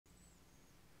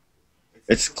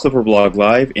It's ClipperBlog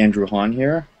Live. Andrew Hahn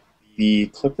here. The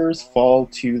Clippers fall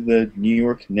to the New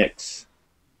York Knicks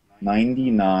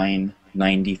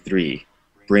 99-93,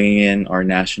 bringing in our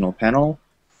national panel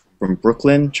from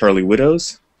Brooklyn, Charlie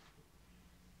Widows,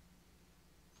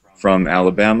 from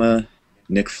Alabama,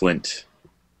 Nick Flint,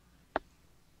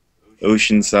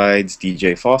 Oceanside's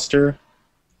DJ Foster,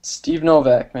 Steve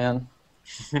Novak, man.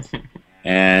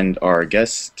 and our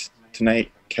guest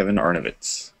tonight, Kevin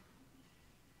Arnovitz.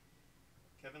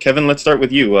 Kevin, let's start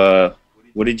with you.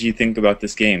 What did you think about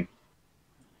this game?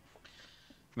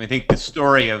 I think the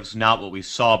story is not what we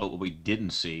saw, but what we didn't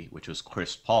see, which was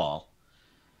Chris Paul.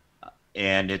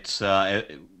 And it's,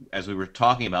 as we were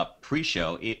talking about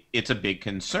pre-show, it's a big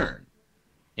concern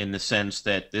in the sense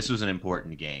that this was an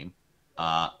important game.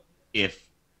 If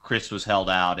Chris was held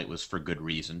out, it was for good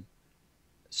reason,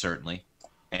 certainly.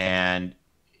 And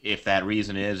if that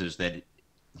reason is that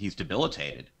he's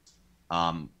debilitated,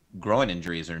 groin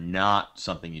injuries are not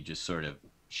something you just sort of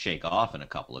shake off in a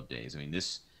couple of days. I mean,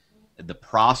 the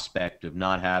prospect of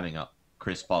not having a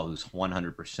Chris Paul who's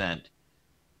 100%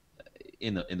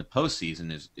 in the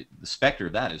postseason is the specter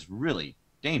of that is really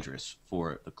dangerous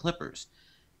for the Clippers.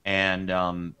 And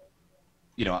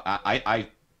you know, I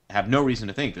have no reason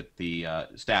to think that the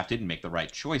staff didn't make the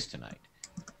right choice tonight.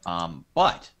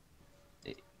 But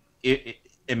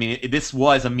this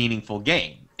was a meaningful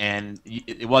game. And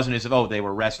it wasn't as if, oh, they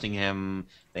were resting him,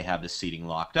 they have the seating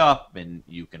locked up, and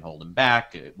you can hold him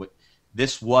back.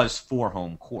 This was for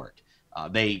home court.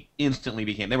 They instantly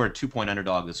they were a 2-point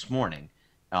underdog this morning.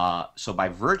 So by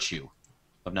virtue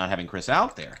of not having Chris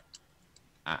out there,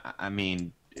 I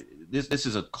mean, this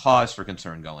is a cause for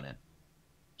concern going in.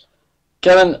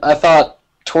 Kevin, I thought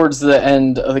towards the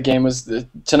end of the game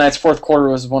tonight's fourth quarter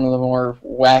was one of the more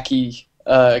wacky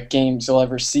games you'll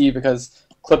ever see because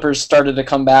Clippers started to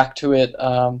come back to it.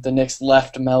 The Knicks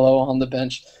left Melo on the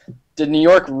bench. Did New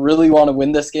York really want to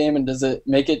win this game, and does it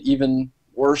make it even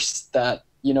worse that,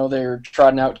 you know, they're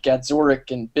trotting out Gadzuric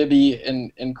and Bibby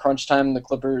in crunch time and the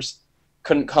Clippers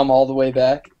couldn't come all the way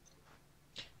back?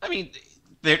 I mean,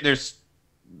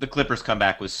 the Clippers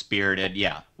comeback was spirited,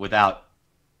 yeah, without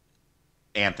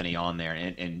Anthony on there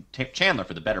and Chandler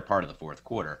for the better part of the fourth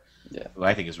quarter, yeah, who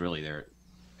I think is really their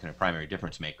kind of primary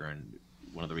difference maker and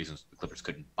one of the reasons the Clippers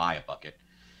couldn't buy a bucket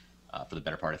for the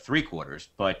better part of 3 quarters.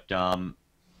 But,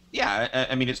 yeah,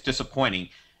 I mean, it's disappointing.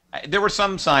 There were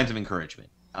some signs of encouragement.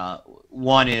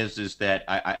 One is that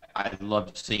I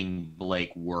loved seeing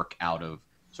Blake work out of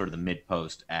sort of the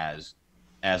mid-post as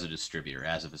a distributor,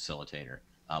 as a facilitator.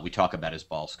 We talk about his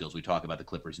ball skills. We talk about the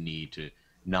Clippers' need to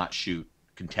not shoot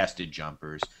contested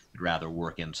jumpers, but rather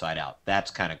work inside out. That's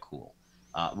kind of cool.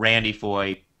 Randy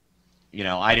Foye, you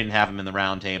know, I didn't have him in the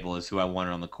round table as who I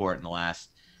wanted on the court in the last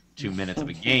 2 minutes of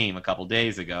a game a couple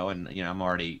days ago, and, you know, I'm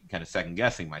already kind of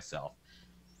second-guessing myself.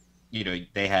 You know,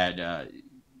 they had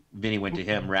Vinny went to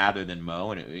him rather than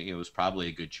Mo, and it was probably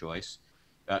a good choice.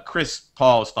 Chris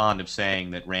Paul is fond of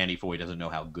saying that Randy Foye doesn't know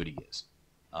how good he is,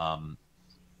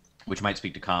 which might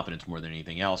speak to confidence more than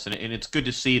anything else. And it's good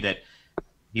to see that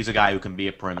he's a guy who can be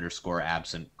a perimeter scorer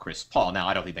absent Chris Paul. Now,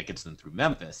 I don't think that gets them through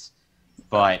Memphis,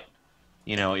 but,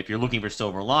 you know, if you're looking for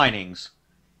silver linings,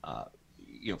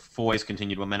 you know, Foy's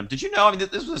continued momentum. Did you know, I mean,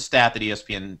 this was a stat that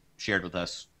ESPN shared with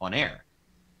us on air.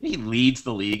 He leads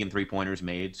the league in three-pointers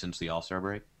made since the All-Star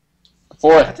break.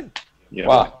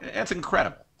 Wow. That's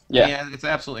incredible. Yeah. It's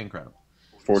absolutely incredible.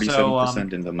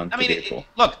 47% in the month of April.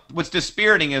 Look, what's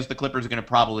dispiriting is the Clippers are going to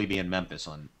probably be in Memphis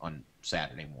on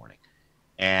Saturday morning.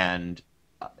 And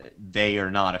they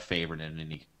are not a favorite in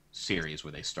any series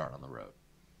where they start on the road.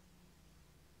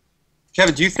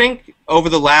 Kevin, do you think over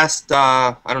the last,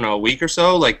 I don't know, a week or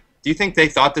so, like, do you think they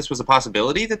thought this was a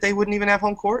possibility that they wouldn't even have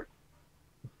home court?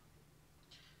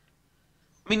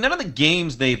 I mean, none of the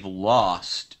games they've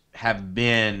lost have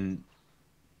been,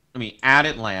 I mean, at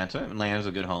Atlanta. Atlanta's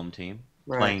a good home team,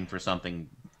 right, playing for something,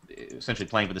 essentially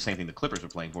playing for the same thing the Clippers are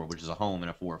playing for, which is a home and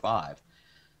a 4-5.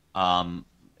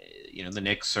 You know, the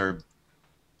Knicks are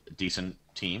a decent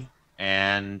team,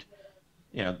 and,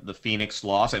 you know, the Phoenix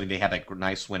loss. I think they had that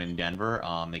nice win in Denver.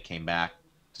 They came back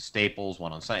to Staples,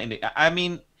 won on Sunday. I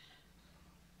mean,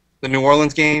 the New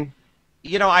Orleans game.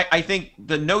 You know, I think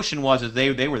the notion was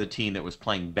they were the team that was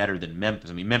playing better than Memphis.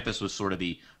 I mean, Memphis was sort of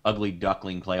the ugly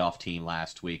duckling playoff team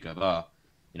last week of,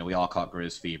 you know, we all caught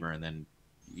Grizz fever and then,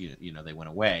 you know, they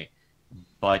went away.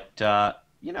 But,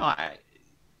 you know,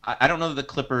 I don't know that the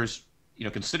Clippers, you know,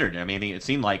 considered it. I mean, it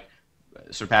seemed like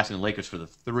surpassing the Lakers for the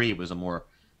 3 was a more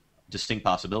distinct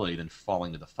possibility than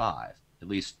falling to the 5, at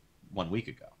least 1 week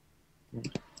ago.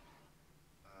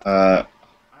 I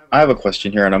have a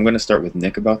question here, and I'm going to start with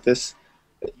Nick about this.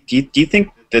 Do you think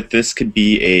that this could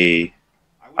be a,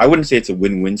 I wouldn't say it's a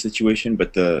win-win situation,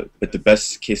 but the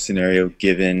best case scenario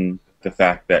given the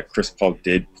fact that Chris Paul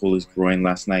did pull his groin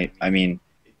last night. I mean,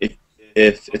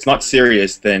 if it's not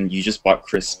serious, then you just bought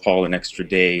Chris Paul an extra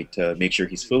day to make sure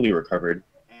he's fully recovered.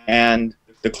 And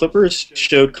the Clippers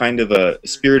showed kind of a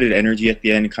spirited energy at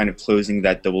the end, kind of closing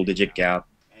that double-digit gap.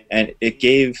 And it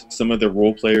gave some of the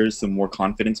role players some more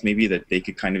confidence, maybe, that they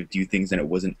could kind of do things and it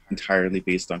wasn't entirely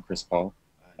based on Chris Paul.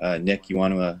 Nick, you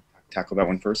want to tackle that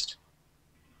one first?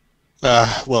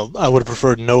 Well, I would have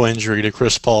preferred no injury to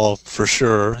Chris Paul for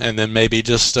sure, and then maybe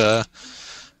just either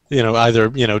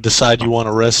decide you want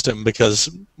to rest him because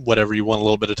whatever, you want a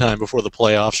little bit of time before the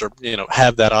playoffs, or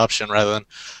have that option rather than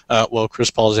well,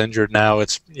 Chris Paul's injured now.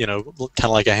 It's kind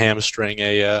of like a hamstring,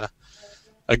 a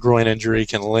groin injury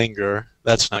can linger.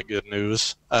 That's not good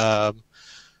news.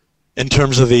 In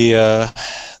terms of the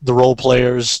role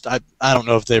players, I don't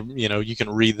know if they you can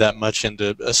read that much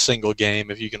into a single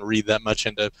game, if you can read that much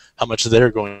into how much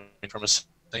they're going from a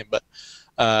game. But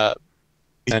I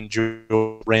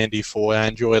enjoy Randy Foye. I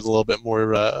enjoyed a little bit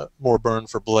more burn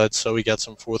for Bled, so he got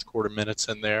some fourth quarter minutes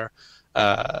in there.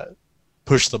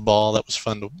 Push the ball. That was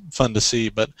fun to see.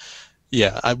 But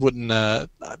yeah, I wouldn't.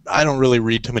 I don't really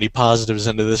read too many positives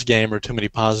into this game, or too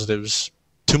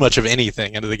much of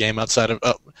anything into the game outside of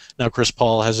now Chris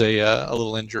Paul has a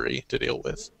little injury to deal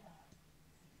with.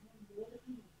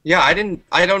 Yeah, I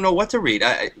don't know what to read.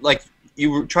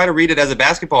 You try to read it as a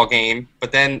basketball game,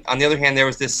 but then on the other hand, there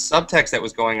was this subtext that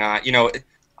was going on.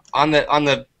 On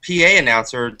the PA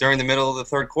announcer during the middle of the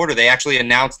third quarter, they actually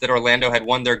announced that Orlando had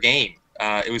won their game.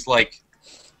 It was like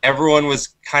everyone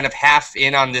was kind of half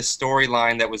in on this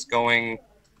storyline that was going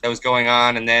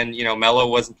on, and then Melo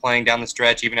wasn't playing down the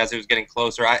stretch even as it was getting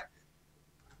closer. I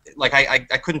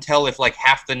couldn't tell if like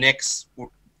half the Knicks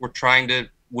were trying to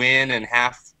win and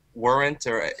half weren't,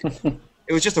 or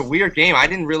it was just a weird game. I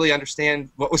didn't really understand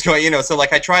what was going. So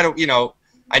like I try to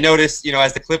I noticed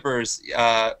as the Clippers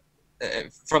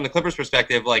from the Clippers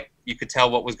perspective, like you could tell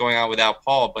what was going on without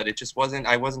Paul, but it just wasn't.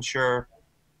 I wasn't sure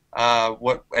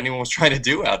what anyone was trying to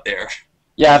do out there.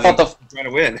 Yeah, I thought trying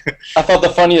to win. I thought the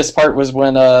funniest part was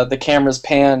when the cameras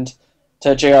panned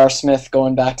to J.R. Smith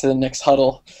going back to the Knicks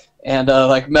huddle, and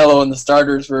like Melo and the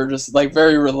starters were just like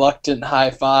very reluctant high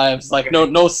fives, like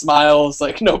no smiles,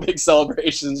 like no big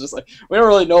celebrations, just like we don't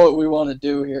really know what we want to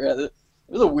do here. It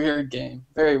was a weird game,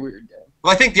 very weird game.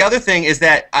 Well, I think the other thing is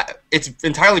that it's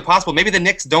entirely possible maybe the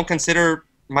Knicks don't consider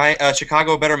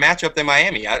Chicago a better matchup than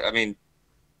Miami. I mean,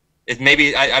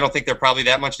 I don't think they're probably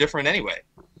that much different anyway.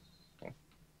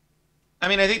 I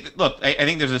mean, I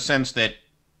think there's a sense that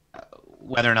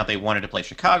whether or not they wanted to play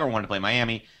Chicago or wanted to play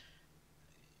Miami,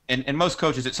 and most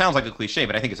coaches, it sounds like a cliche,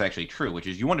 but I think it's actually true, which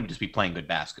is you want to just be playing good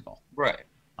basketball. Right.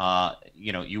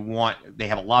 They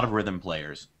have a lot of rhythm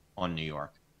players on New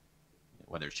York,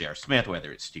 whether it's J.R. Smith,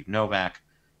 whether it's Steve Novak,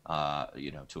 to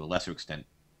a lesser extent,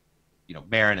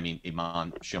 Barron. I mean,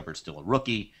 Iman Shumpert's still a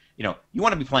rookie. You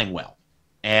want to be playing well,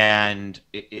 and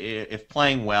if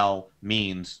playing well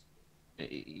means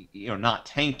not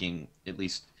tanking, at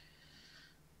least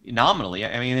nominally,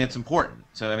 I mean, it's important.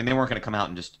 So, I mean, they weren't going to come out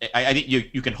and just... I think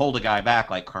you can hold a guy back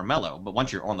like Carmelo, but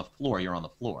once you're on the floor, you're on the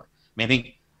floor. I mean, I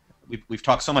think we've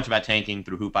talked so much about tanking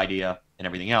through Hoop Idea and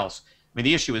everything else. I mean,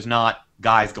 the issue is not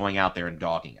guys going out there and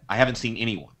dogging it. I haven't seen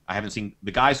anyone. I haven't seen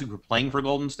the guys who were playing for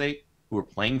Golden State, who were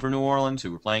playing for New Orleans,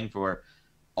 who were playing for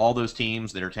all those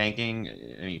teams that are tanking.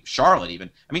 I mean, Charlotte even.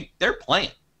 I mean, they're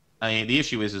playing. I mean, the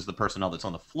issue is the personnel that's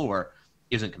on the floor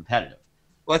isn't competitive.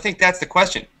 Well, I think that's the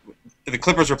question. The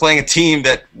Clippers were playing a team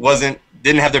that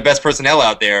didn't have their best personnel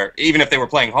out there, even if they were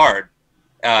playing hard.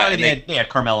 They had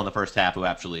Carmelo in the first half, who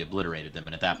absolutely obliterated them,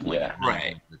 and at that point,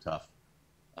 right,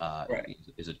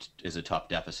 is a tough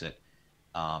deficit.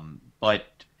 But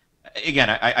again,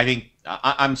 I think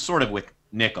I'm sort of with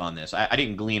Nick on this. I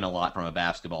didn't glean a lot from a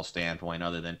basketball standpoint,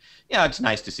 other than it's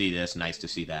nice to see this, nice to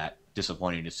see that,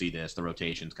 disappointing to see this. The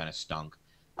rotations kind of stunk.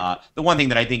 The one thing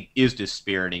that I think is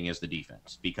dispiriting is the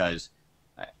defense, because,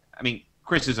 I mean,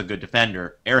 Chris is a good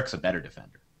defender. Eric's a better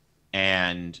defender.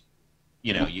 And,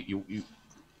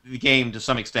 the game, to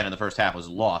some extent, in the first half was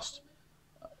lost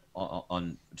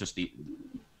on just the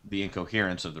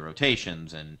incoherence of the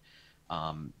rotations and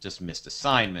just missed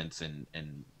assignments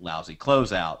and lousy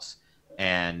closeouts.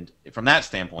 And from that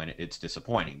standpoint, it's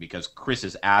disappointing, because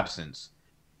Chris's absence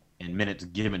and minutes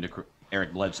given to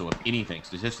Eric Bledsoe, if anything,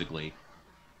 statistically,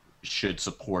 should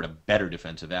support a better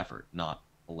defensive effort, not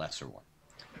a lesser one.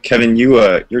 Kevin, you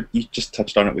just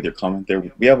touched on it with your comment there.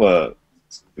 We have a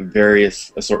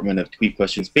various assortment of tweet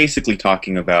questions, basically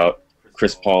talking about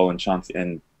Chris Paul and Chauncey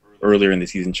and earlier in the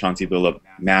season Chauncey Billups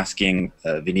masking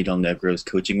Vinny Del Negro's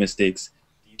coaching mistakes.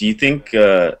 Do you think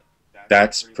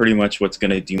that's pretty much what's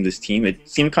going to doom this team? It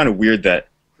seemed kind of weird that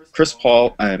Chris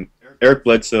Paul, Eric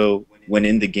Bledsoe, when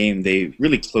in the game, they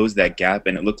really closed that gap,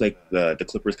 and it looked like the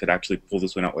Clippers could actually pull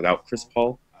this one out without Chris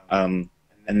Paul. And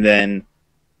then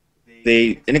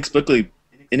they inexplicably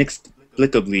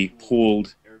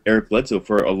pulled Eric Bledsoe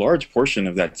for a large portion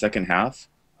of that second half,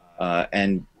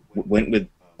 and went with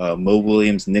Mo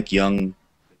Williams, Nick Young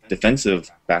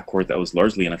defensive backcourt that was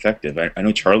largely ineffective. I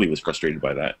know Charlie was frustrated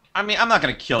by that. I mean, I'm not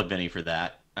going to kill Vinny for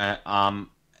that.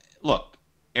 Look,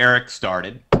 Eric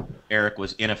started. Eric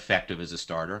was ineffective as a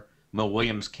starter. Mo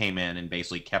Williams came in and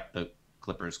basically kept the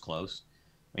Clippers close.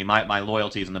 I mean, my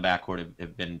loyalties in the backcourt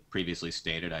have been previously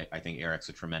stated. I think Eric's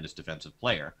a tremendous defensive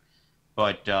player.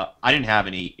 But I didn't have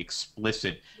any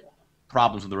explicit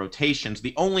problems with the rotations.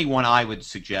 The only one I would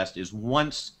suggest is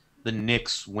once the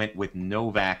Knicks went with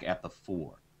Novak at the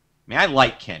 4. I mean, I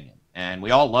like Kenyon, and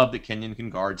we all love that Kenyon can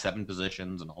guard 7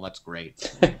 positions, and all that's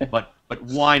great. but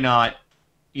why not,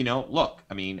 look,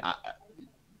 I mean,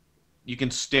 you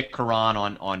can stick Karan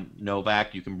on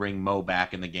Novak. You can bring Mo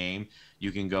back in the game.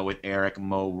 You can go with Eric,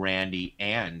 Mo, Randy,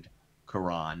 and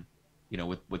Karan,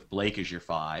 with Blake as your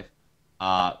 5.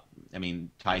 I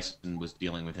mean, Tyson was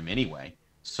dealing with him anyway.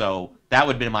 So that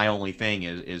would have been my only thing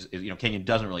is Kenyon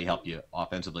doesn't really help you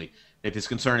offensively. If his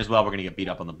concern is, well, we're going to get beat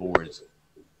up on the boards,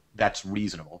 that's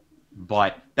reasonable.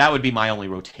 But that would be my only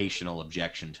rotational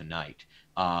objection tonight.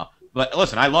 But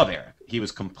listen, I love Eric. He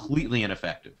was completely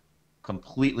ineffective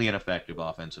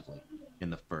offensively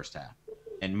in the first half.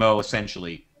 And Mo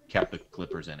essentially kept the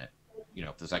Clippers in it,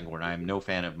 for the second quarter. I am no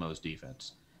fan of Mo's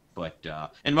defense. But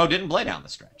and Mo didn't play down the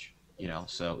stretch,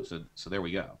 so there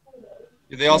we go.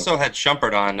 They also had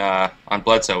Shumpert on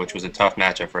Bledsoe, which was a tough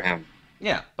matchup for him.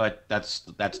 Yeah, but that's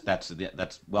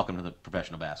welcome to the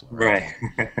professional basketball. Right.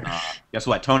 Guess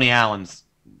what? Tony Allen's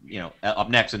up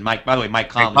next, and Mike. By the way, Mike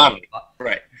Conley.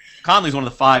 Right. Conley's one of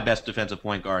the 5 best defensive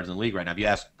point guards in the league right now. If you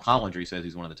ask Hollinger, he says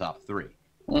he's one of the top 3.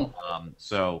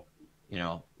 So,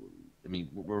 I mean,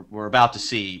 we're about to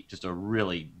see just a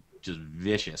really just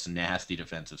vicious, nasty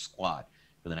defensive squad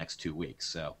for the next 2 weeks.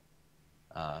 So,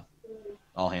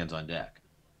 all hands on deck.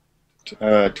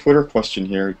 Twitter question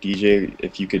here, DJ,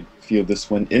 if you could field this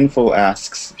one. Info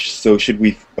asks, so should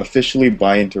we officially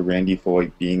buy into Randy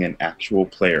Foye being an actual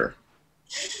player?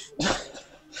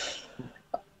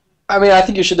 I mean, I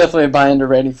think you should definitely buy into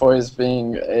Randy Foye as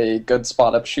being a good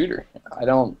spot-up shooter. I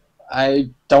don't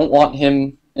want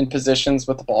him in positions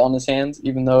with the ball in his hands,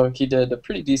 even though he did a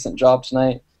pretty decent job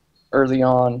tonight early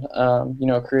on,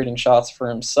 creating shots for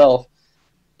himself.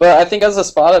 But I think as a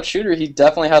spot-up shooter, he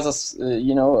definitely has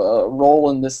a role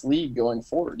in this league going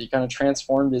forward. He kind of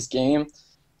transformed his game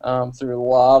through a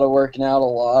lot of working out, a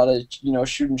lot of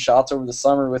shooting shots over the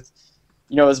summer. With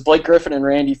as Blake Griffin and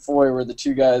Randy Foye were the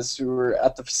 2 guys who were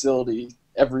at the facility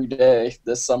every day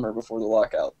this summer before the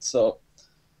lockout. So,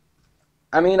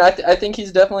 I mean, I think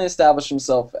he's definitely established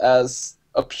himself as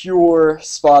a pure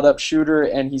spot-up shooter,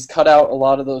 and he's cut out a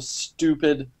lot of those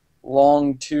stupid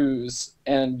long 2s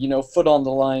and foot on the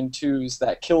line 2s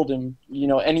that killed him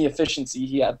any efficiency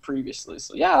he had previously.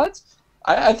 So yeah,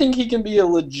 I think he can be a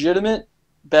legitimate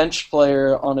bench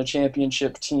player on a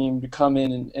championship team to come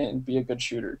in and be a good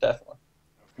shooter, definitely.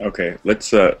 Okay,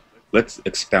 let's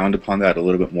expound upon that a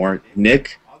little bit more.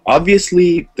 Nick,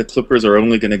 obviously the Clippers are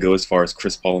only going to go as far as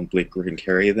Chris Paul and Blake Griffin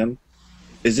carry them.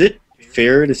 Is it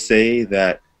fair to say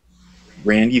that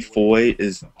Randy Foye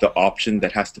is the option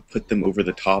that has to put them over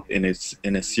the top in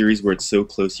a series where it's so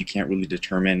close you can't really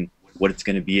determine what it's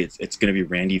going to be? It's going to be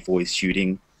Randy Foye's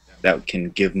shooting that can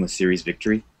give them a series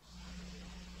victory?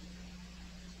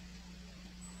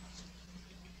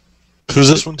 Who's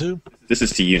this one to? This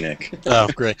is to you, Nick. Oh,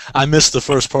 great. I missed the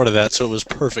first part of that, so it was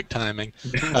perfect timing.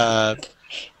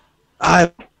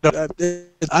 I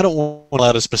don't want to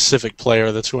let a specific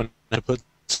player that's going to put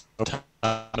the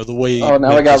way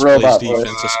Memphis plays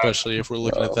defense, especially if we're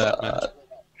looking at that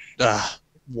match.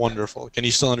 Wonderful. Can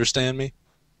you still understand me?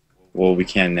 Well, we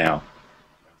can now.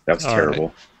 That was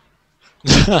terrible.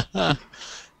 Right.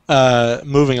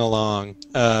 Moving along,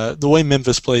 the way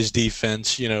Memphis plays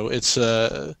defense, it's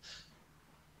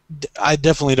I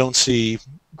definitely don't see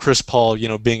Chris Paul,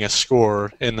 being a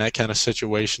scorer in that kind of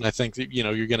situation. I think that,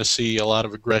 you're going to see a lot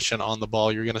of aggression on the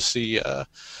ball. You're going to see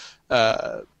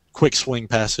quick swing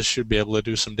passes should be able to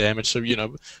do some damage. So,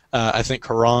 I think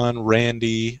Karan,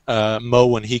 Randy, Mo,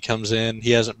 when he comes in,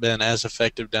 he hasn't been as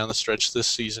effective down the stretch this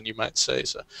season, you might say.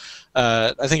 So,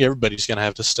 I think everybody's going to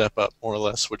have to step up more or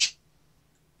less,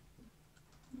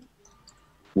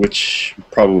 which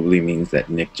probably means that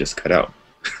Nick just cut out.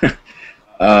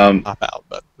 pop out.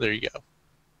 But there you go.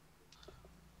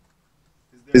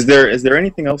 Is there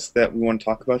anything else that we want to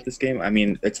talk about this game? I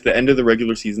mean, it's the end of the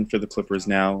regular season for the Clippers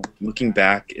now. Looking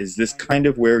back, is this kind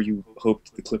of where you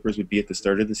hoped the Clippers would be at the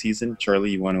start of the season?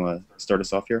 Charlie, you want to start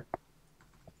us off here?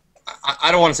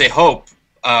 I don't want to say hope.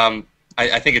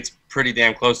 I think it's pretty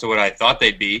damn close to what I thought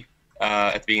they'd be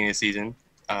at the beginning of the season.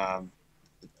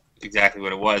 Exactly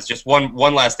what it was. Just one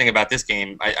last thing about this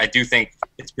game. I do think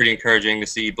it's pretty encouraging to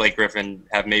see Blake Griffin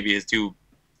have maybe his two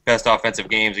best offensive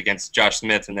games against Josh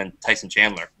Smith and then Tyson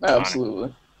Chandler.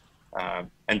 Absolutely.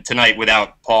 And tonight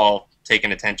without Paul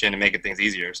taking attention and making things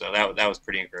easier. So that was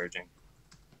pretty encouraging.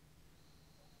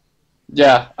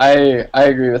 Yeah, I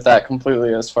agree with that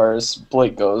completely as far as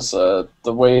Blake goes. The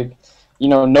way,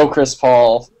 no Chris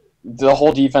Paul, the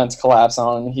whole defense collapsed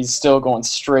on him. He's still going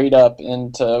straight up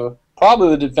into probably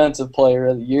the defensive player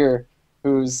of the year,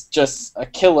 who's just a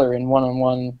killer in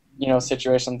one-on-one,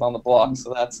 situations on the block.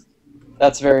 So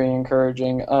that's very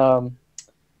encouraging.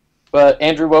 But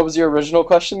Andrew, what was your original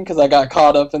question? Because I got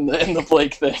caught up in the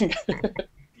Blake thing.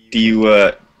 Do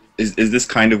you is this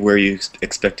kind of where you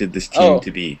expected this team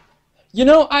to be?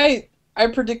 I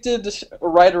predicted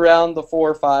right around the 4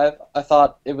 or 5. I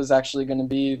thought it was actually going to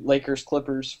be Lakers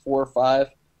Clippers 4 or 5,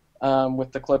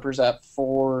 with the Clippers at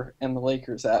 4 and the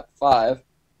Lakers at 5.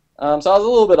 So I was a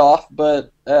little bit off,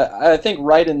 but I think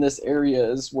right in this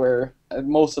area is where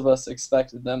most of us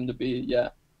expected them to be. Yeah.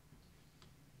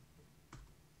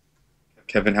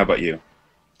 Kevin, how about you?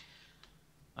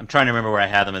 I'm trying to remember where I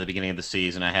had them at the beginning of the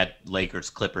season. I had Lakers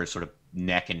Clippers sort of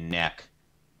neck and neck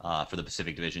for the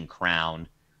Pacific Division crown.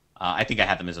 I think I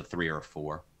had them as a 3 or a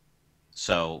 4.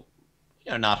 So,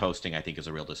 not hosting, I think, is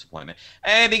a real disappointment.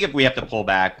 I think if we have to pull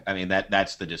back, I mean,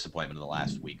 that's the disappointment of the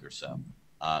last week or so.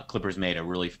 Clippers made a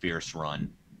really fierce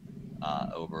run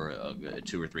over a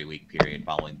 2 or 3 week period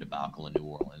following the debacle in New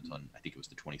Orleans on, I think it was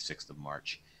the 26th of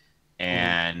March.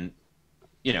 And,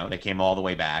 they came all the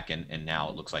way back, and now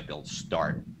it looks like they'll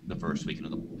start the first weekend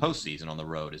of the postseason on the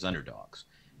road as underdogs,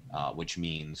 which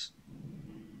means,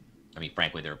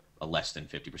 frankly, they're a less than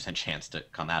 50% chance to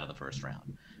come out of the first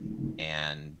round.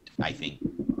 And I think,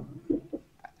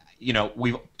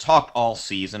 we've talked all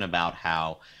season about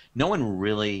how no one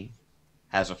really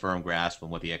has a firm grasp on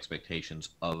what the expectations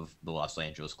of the Los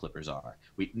Angeles Clippers are.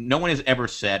 No one has ever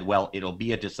said, well, it'll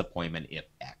be a disappointment if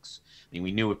X.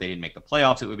 We knew if they didn't make the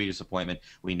playoffs, it would be a disappointment.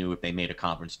 We knew if they made a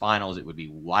conference finals, it would be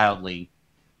wildly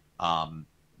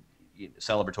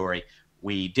celebratory.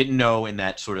 We didn't know in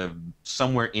that sort of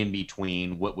somewhere in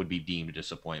between what would be deemed a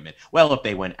disappointment. Well, if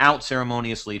they went out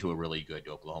ceremoniously to a really good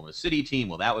Oklahoma City team,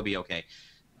 well, that would be okay.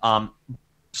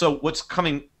 So what's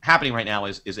happening right now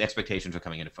is expectations are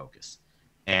coming into focus.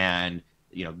 And,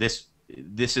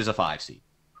 this is a 5 seed.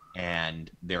 And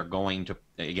they're going to,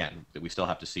 again, we still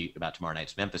have to see about tomorrow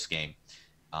night's Memphis game,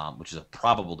 which is a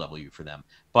probable W for them.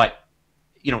 But,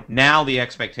 now the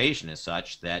expectation is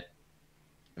such that,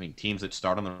 teams that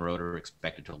start on the road are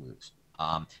expected to lose.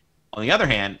 On the other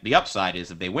hand, the upside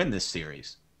is if they win this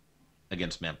series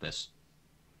against Memphis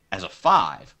as a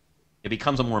 5, it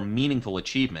becomes a more meaningful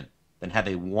achievement than had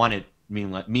they won it,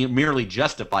 merely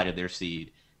justified their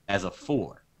seed as a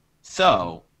 4.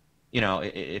 So,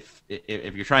 if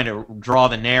you're trying to draw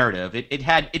the narrative,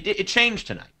 it changed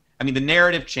tonight. The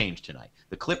narrative changed tonight.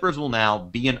 The Clippers will now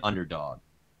be an underdog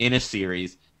in a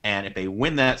series, and if they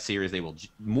win that series, they will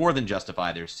more than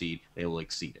justify their seed. They will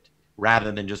exceed it,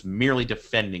 rather than just merely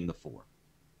defending the 4.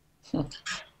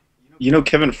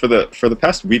 Kevin, for the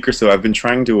past week or so, I've been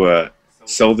trying to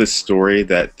sell this story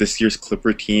that this year's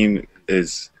Clipper team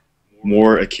is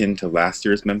more akin to last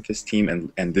year's Memphis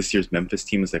team, and this year's Memphis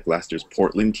team is like last year's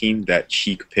Portland team that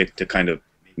Sheik picked to kind of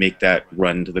make that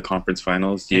run to the conference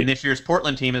finals. And this year's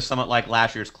Portland team is somewhat like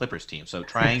last year's Clippers team. So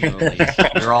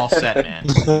triangularly, you're all set, man.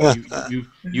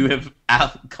 You have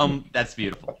outcome. That's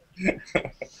beautiful.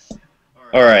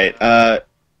 All right.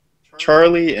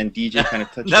 Charlie and DJ kind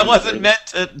of touched that wasn't meant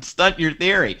to stunt your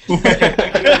theory.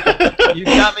 You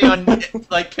got me on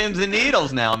like pins and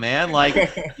needles now, man. Like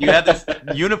you have this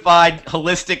unified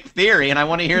holistic theory, and I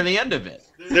want to hear the end of it.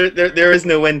 There is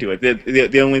no end to it.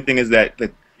 The only thing is that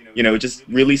it just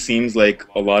really seems like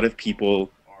a lot of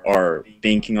people are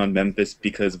banking on Memphis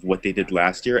because of what they did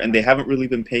last year, and they haven't really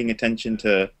been paying attention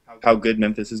to how good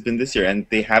Memphis has been this year, and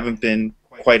they haven't been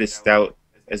quite as stout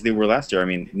as they were last year.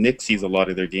 Nick sees a lot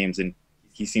of their games, and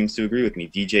he seems to agree with me.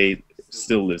 DJ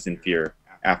still lives in fear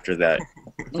after that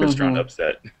first-round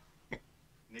upset.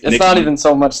 It's not even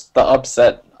so much the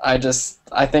upset. I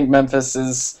think Memphis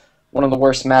is one of the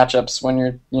worst matchups when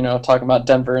you're talking about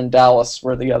Denver and Dallas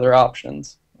were the other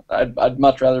options. I'd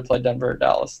much rather play Denver or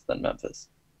Dallas than Memphis.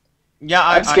 Yeah,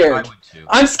 I'm scared. I would too.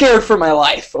 I'm scared for my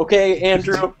life. Okay,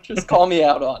 Andrew, just call me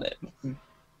out on it.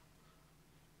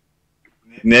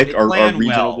 Nick, They our plan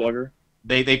regional well. blogger.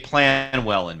 They plan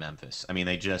well in Memphis. I mean,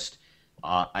 they just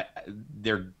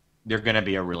they're going to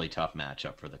be a really tough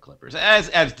matchup for the Clippers,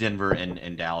 as Denver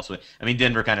and Dallas. I mean,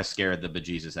 Denver kind of scared the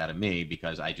bejesus out of me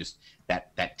because I just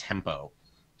that tempo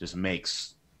just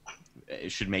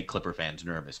it should make Clipper fans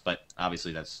nervous. But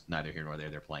obviously, that's neither here nor there.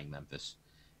 They're playing Memphis,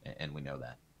 and we know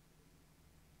that.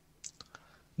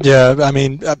 Yeah, I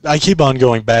mean, I keep on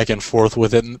going back and forth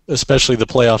with it, and especially the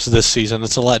playoffs this season.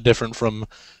 It's a lot different from,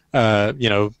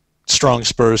 strong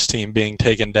Spurs team being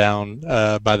taken down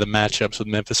by the matchups with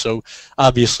Memphis. So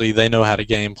obviously they know how to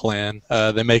game plan.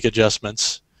 They make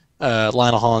adjustments.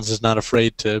 Lionel Hollins is not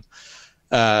afraid to,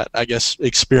 I guess,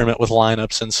 experiment with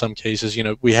lineups in some cases. You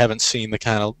know, we haven't seen the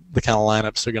kind of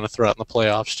lineups they're going to throw out in the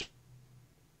playoffs.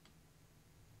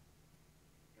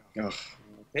 Ugh.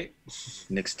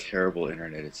 Nick's terrible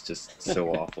internet. It's just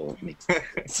so awful.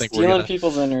 Stealing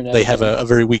people's internet. They have a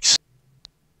very weak.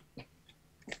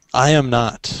 I am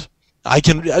not. I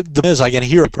can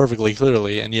hear it perfectly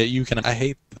clearly, and yet you can. I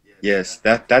hate. Yes,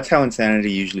 that's how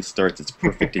insanity usually starts. It's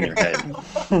perfect in your head.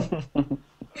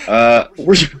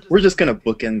 We're just gonna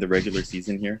bookend the regular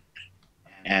season here,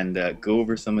 and go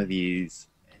over some of these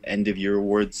end of year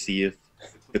awards. See if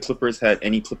the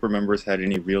Clipper members had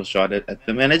any real shot at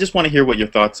them. And I just want to hear what your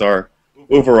thoughts are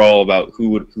overall about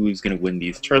who's going to win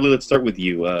these. Charlie, let's start with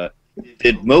you.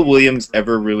 Did Mo Williams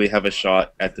ever really have a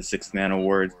shot at the Sixth Man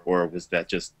Award, or was that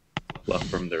just fluff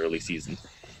from the early season?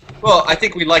 Well, I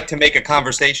think we like to make a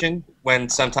conversation when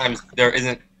sometimes there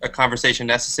isn't a conversation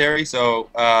necessary. So,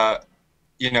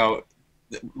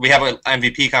 we have an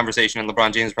MVP conversation, and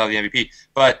LeBron James is probably the MVP.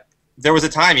 But there was a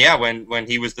time, when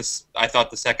he was I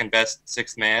thought the second best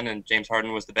sixth man, and James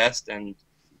Harden was the best. And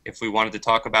if we wanted to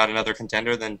talk about another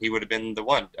contender, then he would have been the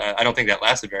one. I don't think that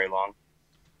lasted very long,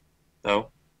 though.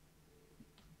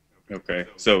 Okay,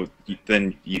 so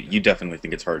then you definitely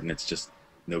think it's Harden. It's just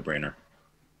no-brainer.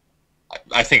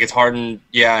 I think it's Harden,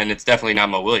 and it's definitely not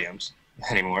Mo Williams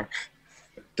anymore.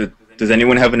 Does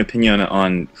anyone have an opinion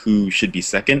on who should be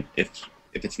second if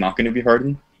it's not going to be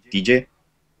Harden? DJ?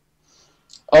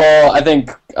 Oh, I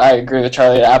think I agree with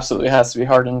Charlie. It absolutely has to be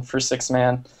Harden for sixth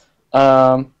man.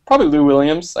 Probably Lou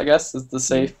Williams, I guess, is the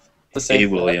safe.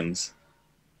 Williams.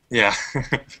 Yeah.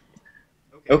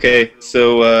 Okay,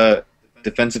 so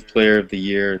defensive player of the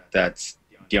year. That's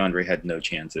DeAndre had no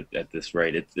chance at this,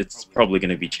 right? It's probably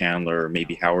going to be Chandler or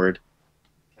maybe Howard.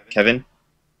 Kevin?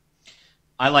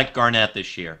 I like Garnett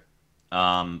this year.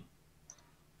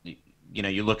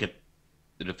 You look at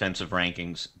the defensive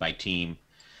rankings by team.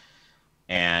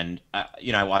 And,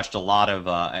 I watched a lot of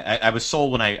I was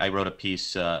sold when I wrote a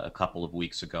piece a couple of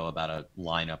weeks ago about a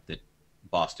lineup that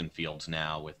Boston fields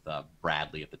now with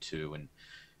Bradley at the 2 and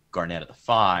Garnett at the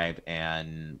 5.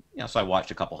 And, so I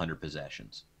watched a couple hundred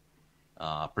possessions.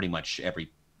 Pretty much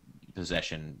every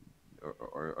possession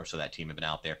or so that team had been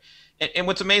out there. And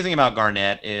what's amazing about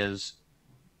Garnett is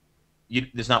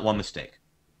there's not one mistake.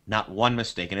 Not one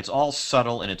mistake. And it's all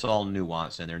subtle and it's all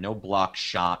nuanced. And there are no blocked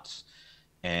shots.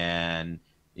 And,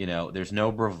 there's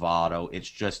no bravado. It's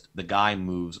just the guy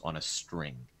moves on a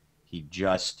string. He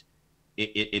just,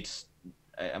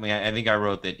 I think I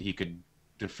wrote that he could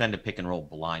defend a pick and roll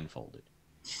blindfolded.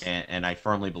 And I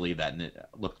firmly believe that. And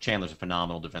look, Chandler's a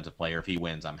phenomenal defensive player. If he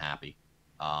wins, I'm happy.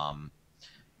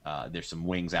 There's some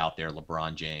wings out there,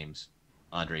 LeBron James,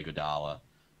 Andre Iguodala,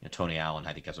 Tony Allen,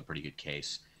 I think has a pretty good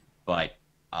case. But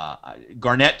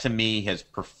Garnett, to me, has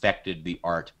perfected the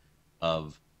art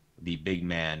of the big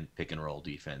man pick and roll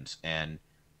defense. And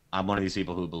I'm one of these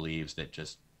people who believes that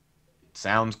it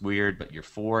sounds weird, but your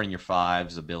 4 and your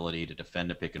 5's ability to defend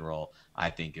a pick and roll,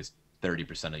 I think, is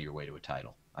 30% of your way to a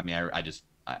title. I mean,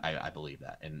 I believe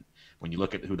that. And when you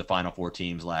look at who the Final Four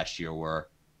teams last year were,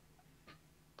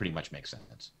 pretty much makes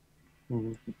sense.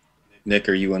 Mm-hmm. Nick,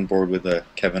 are you on board with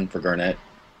Kevin for Garnett?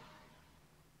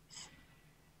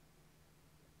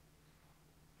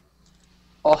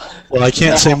 Well, I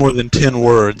can't say more than 10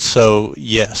 words, so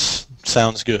yes,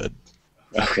 sounds good.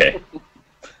 Okay.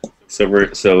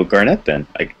 So Garnett then.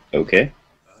 Okay.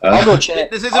 I'll go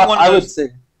check. This isn't one of those. I would say.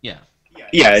 Yeah.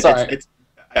 Yeah. Sorry. It's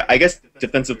I guess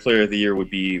Defensive Player of the Year would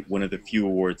be one of the few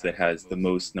awards that has the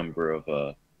most number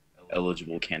of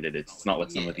eligible candidates. It's not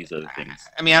like some of these other things.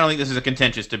 I mean, I don't think this is a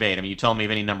contentious debate. I mean, you tell me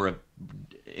if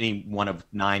any one of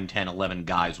 9, 10, 11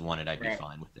 guys won it, I'd be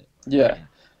fine with it. Yeah.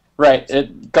 Right.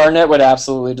 Garnett would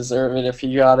absolutely deserve it if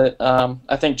he got it.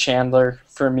 I think Chandler,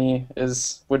 for me,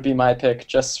 would be my pick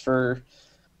just for,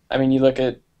 I mean, you look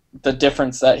at the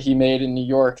difference that he made in New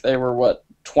York. They were,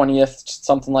 20th,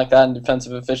 something like that in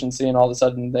defensive efficiency, and all of a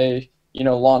sudden they,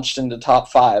 launched into top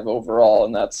 5 overall,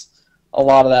 and a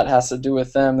lot of that has to do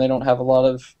with them. They don't have a lot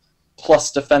of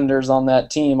plus defenders on that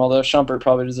team, although Shumpert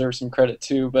probably deserves some credit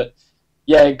too. But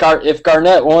yeah, if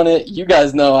Garnett won it, you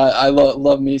guys know I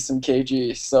love me some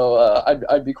KG, so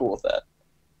I'd be cool with that.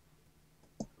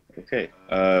 Okay.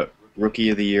 Rookie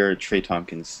of the year, Trey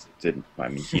Tompkins didn't. I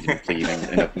mean, he didn't play even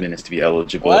enough minutes to be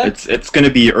eligible. What? It's going to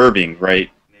be Irving, right,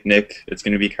 Nick? It's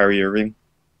going to be Kyrie Irving.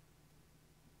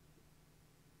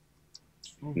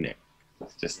 Nick,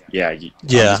 it's just yeah.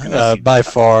 By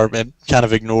far, and kind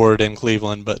of ignored in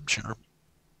Cleveland, but sure.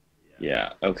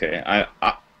 Yeah. Okay. I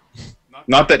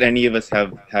not that any of us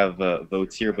have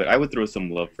votes here, but I would throw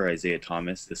some love for Isaiah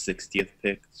Thomas, the 60th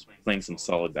pick, playing some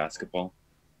solid basketball.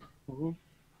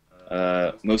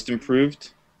 Most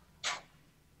improved.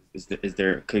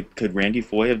 Could Randy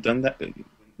Foye have done that?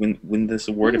 Win this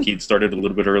award if he'd started a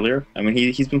little bit earlier? I mean,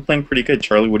 he's been playing pretty good.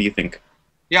 Charlie, what do you think?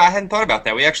 Yeah, I hadn't thought about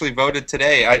that. We actually voted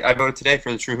today. I voted today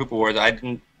for the True Hoop Awards. I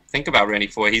didn't think about Randy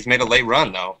Foye. He's made a late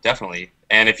run, though, definitely.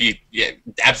 And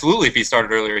absolutely, if he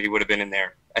started earlier, he would have been in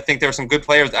there. I think there were some good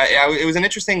players. It was an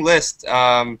interesting list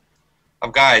of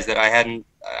guys that I hadn't.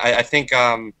 I think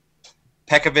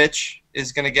Pekovic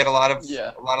is going to get a lot of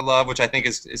love, which I think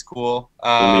is cool.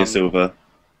 Ilyasova,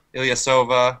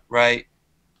 right?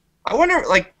 I wonder,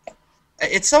 like,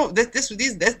 it's so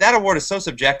that award is so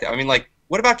subjective. I mean, like,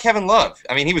 what about Kevin Love?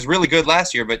 I mean, he was really good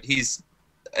last year, but he's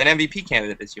an MVP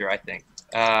candidate this year, I think.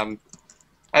 I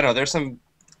don't know. There's a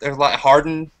lot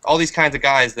Harden, all these kinds of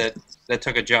guys that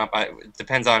took a jump. It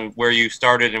depends on where you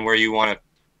started and where you want to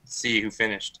see who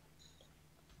finished.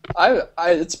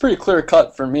 It's pretty clear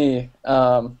cut for me,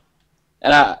 and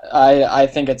I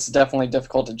think it's definitely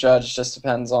difficult to judge. Just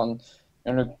depends on,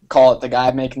 call it the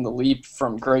guy making the leap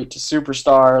from great to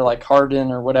superstar, like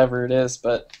Harden or whatever it is.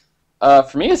 But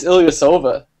for me, it's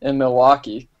Ilyasova in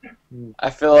Milwaukee. I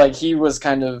feel like he was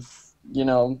kind of,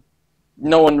 no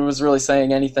one was really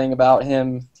saying anything about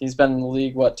him. He's been in the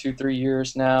league, 2-3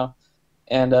 years now,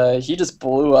 and he just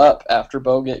blew up after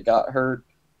Bogut got hurt.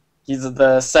 He's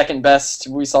the second best,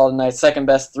 we saw tonight, second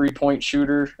best three-point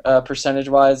shooter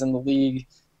percentage-wise in the league.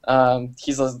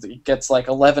 He gets like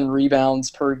 11 rebounds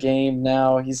per game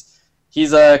now. He's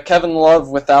Kevin Love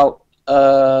without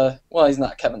he's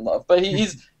not Kevin Love, but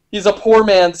he's a poor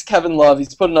man's Kevin Love.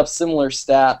 He's putting up similar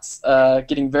stats,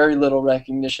 getting very little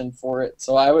recognition for it.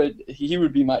 So he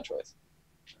would be my choice.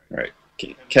 Right,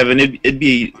 Kevin. It'd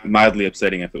be mildly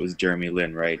upsetting if it was Jeremy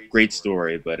Lin, right? Great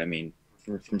story, but I mean,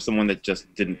 from someone that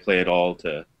just didn't play at all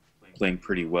to playing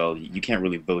pretty well, you can't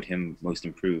really vote him most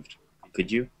improved,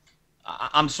 could you?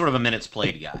 I'm sort of a minutes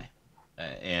played guy,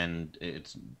 and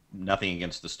it's nothing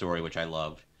against the story, which I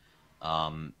loved.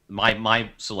 My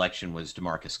selection was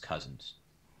DeMarcus Cousins.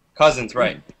 Cousins,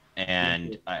 right?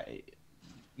 And I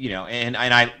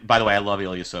by the way, I love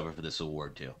Ilyasova for this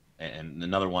award too. And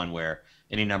another one where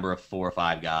any number of 4 or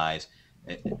 5 guys,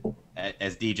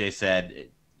 as DJ said,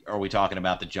 are we talking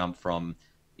about the jump from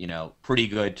pretty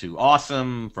good to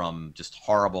awesome, from just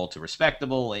horrible to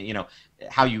respectable?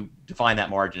 How you define that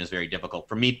margin is very difficult.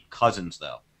 For me, Cousins,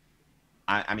 though,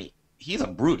 I mean, he's a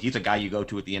brute. He's a guy you go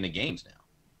to at the end of games now.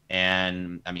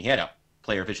 And, I mean, he had a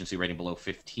player efficiency rating below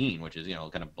 15, which is,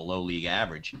 kind of below league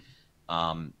average,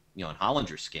 on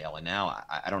Hollinger's scale. And now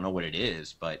I don't know what it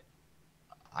is, but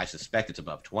I suspect it's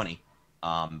above 20.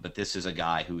 But this is a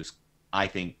guy who's, I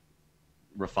think,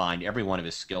 refined every one of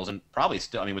his skills, and probably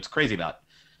still. I mean, what's crazy about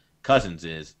Cousins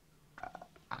is,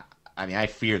 I mean, I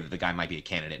fear that the guy might be a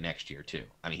candidate next year too.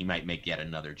 I mean, he might make yet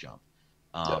another jump.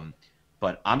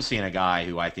 But I'm seeing a guy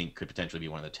who I think could potentially be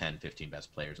one of the 10, 15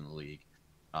 best players in the league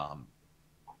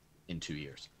in 2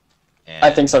 years. And,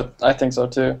 I think so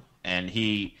too. And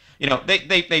he,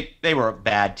 they were a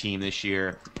bad team this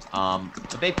year,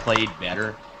 but they played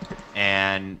better.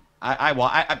 And I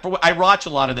watch a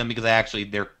lot of them because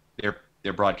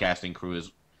their broadcasting crew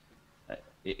is.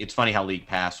 It's funny how League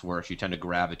Pass works. You tend to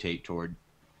gravitate toward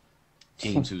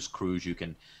teams whose crews you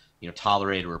can,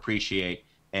 tolerate or appreciate.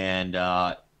 And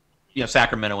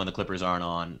Sacramento, when the Clippers aren't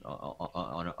on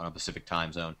a Pacific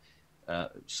time zone, a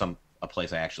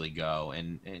place I actually go.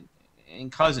 And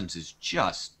Cousins is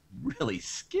just really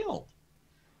skilled,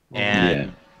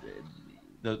 and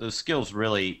those skills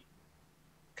really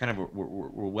kind of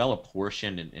were well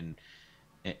apportioned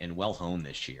and well honed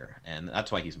this year, and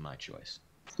that's why he's my choice.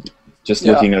 Just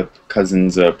looking up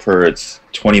Cousins per, it's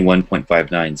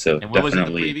 21.59. So and what definitely. Was it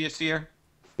the previous year?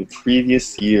 The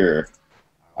previous year,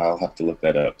 I'll have to look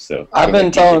that up. So I've been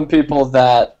telling people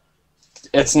that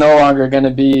it's no longer going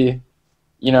to be,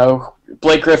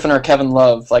 Blake Griffin or Kevin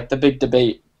Love, like the big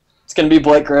debate. It's going to be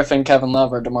Blake Griffin, Kevin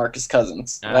Love, or DeMarcus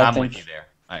Cousins. I'm with you there.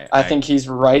 I think he's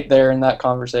right there in that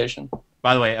conversation.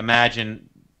 By the way, imagine,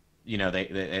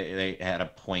 they had a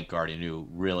point guard who knew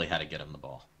really how to get him the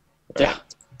ball. Yeah.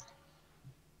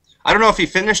 I don't know if he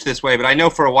finished this way, but I know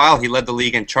for a while he led the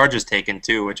league in charges taken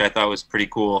too, which I thought was pretty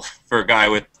cool for a guy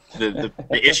with the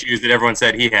issues that everyone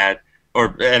said he had,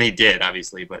 and he did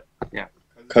obviously, but yeah.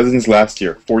 Cousins last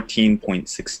year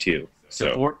 14.62.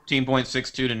 So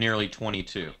 14.62 to nearly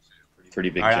 22. Pretty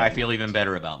big. I feel even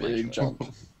better about big my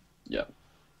jump. Yeah.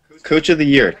 Coach of the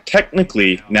year.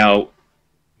 Technically, now,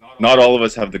 not all of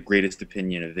us have the greatest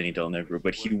opinion of Vinny Del Negro,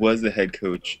 but he was the head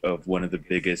coach of one of the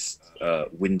biggest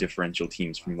win differential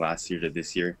teams from last year to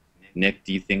this year. Nick,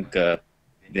 do you think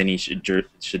Vinny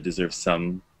should deserve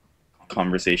some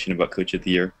conversation about Coach of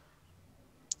the Year?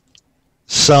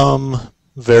 Some,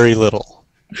 very little.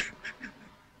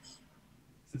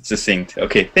 Succinct.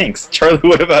 Okay, thanks. Charlie,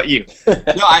 what about you?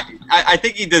 No, I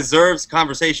think he deserves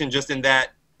conversation just in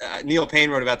that Neil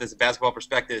Payne wrote about this at Basketball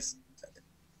Prospectus.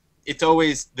 It's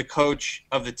always the coach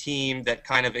of the team that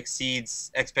kind of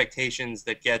exceeds expectations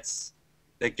that gets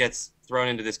thrown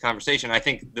into this conversation. I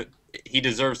think that he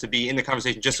deserves to be in the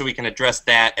conversation just so we can address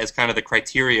that as kind of the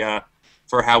criteria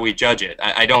for how we judge it.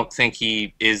 I don't think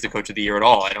he is the coach of the year at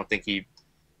all. I don't think he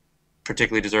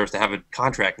particularly deserves to have a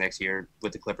contract next year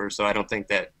with the Clippers, so I don't think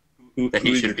that he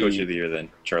Who's should your coach of the year then,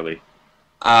 Charlie?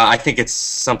 I think it's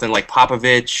something like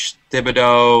Popovich,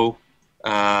 Thibodeau.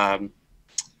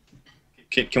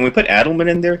 Can we put Adelman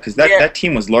in there? Because that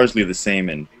team was largely the same,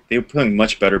 and they were playing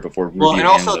much better before. Well, and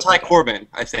also Ty Corbin,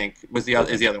 I think, is the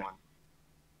other one.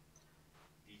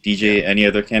 DJ, any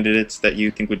other candidates that you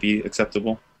think would be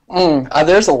acceptable?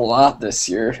 There's a lot this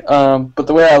year, but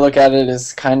the way I look at it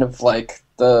is kind of like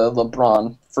the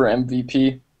LeBron for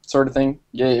MVP sort of thing.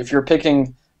 Yeah, if you're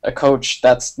picking a coach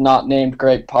that's not named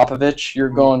Greg Popovich, you're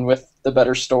going with the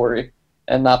better story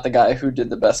and not the guy who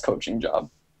did the best coaching job.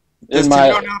 Does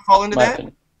Thibodeau not fall into that?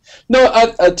 Opinion. No,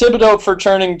 Thibodeau for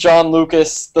turning John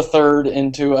Lucas III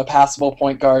into a passable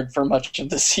point guard for much of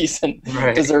the season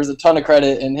deserves a ton of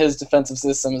credit, and his defensive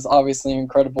system is obviously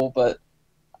incredible. But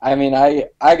I mean, I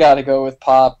got to go with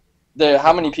Pop.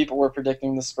 How many people were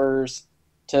predicting the Spurs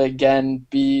to again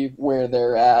be where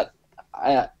they're at,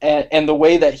 and the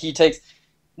way that he takes.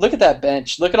 Look at that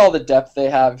bench. Look at all the depth they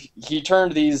have. He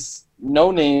turned these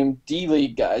no-name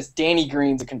D-League guys. Danny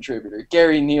Green's a contributor.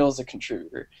 Gary Neal's a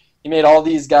contributor. He made all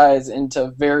these guys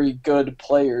into very good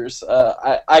players.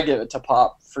 I give it to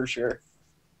Pop for sure.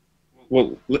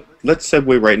 Well, let's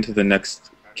segue right into the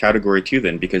next category too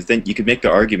then, because then you could make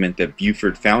the argument that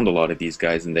Buford found a lot of these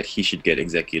guys and that he should get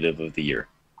Executive of the Year.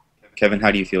 Kevin,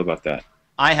 how do you feel about that?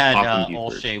 I had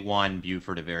Olshey 1,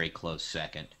 Buford a very close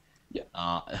second.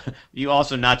 Yeah. You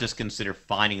also not just consider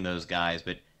finding those guys,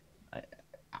 but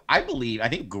I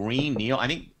think Green, Neal, I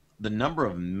think the number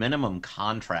of minimum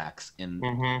contracts in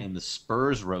the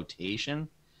Spurs rotation,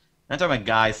 I'm talking about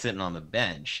guys sitting on the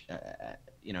bench,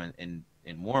 in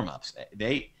warm-ups.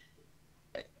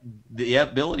 The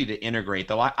ability to integrate,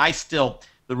 though, I still,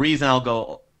 the reason I'll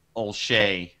go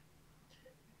Olshey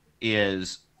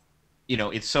is,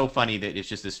 it's so funny that it's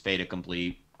just this fait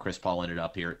accompli. Chris Paul ended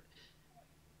up here.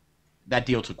 That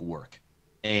deal took work,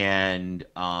 and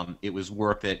it was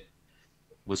work that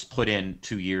was put in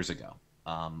 2 years ago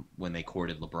when they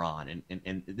courted LeBron,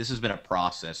 and this has been a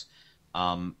process.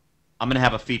 I'm going to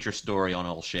have a feature story on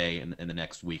Olshey in the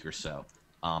next week or so,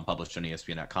 published on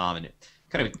ESPN.com, and it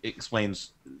kind of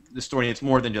explains the story. It's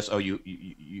more than just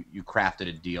you crafted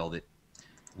a deal that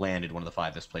landed one of the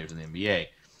 5 best players in the NBA.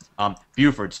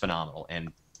 Buford's phenomenal,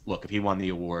 and look, if he won the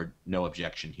award, no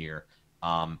objection here.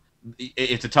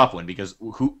 It's a tough one because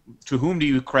to whom do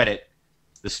you credit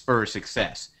the Spurs'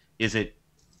 success? Is it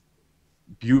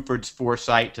Buford's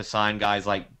foresight to sign guys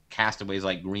like castaways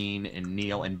like Green and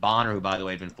Neal and Bonner, who, by the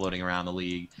way, had been floating around the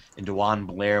league, and DeJuan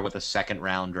Blair with a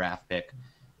second-round draft pick?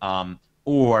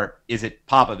 Or is it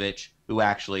Popovich who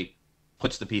actually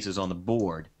puts the pieces on the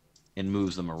board and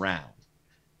moves them around?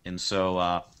 And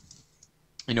so,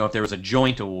 if there was a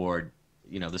joint award,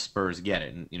 the Spurs get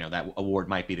it, and that award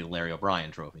might be the Larry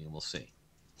O'Brien Trophy, and we'll see.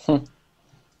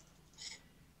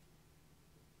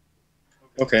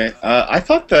 Okay, I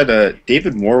thought that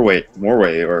David Morway,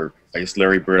 or I guess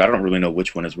Larry Bird, I don't really know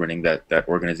which one is running that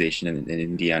organization in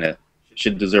Indiana,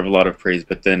 should deserve a lot of praise.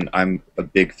 But then I'm a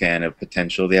big fan of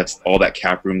potential. They have all that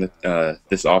cap room this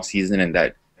offseason, and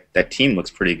that team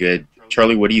looks pretty good.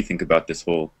 Charlie, what do you think about this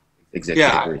whole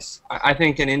executive race? I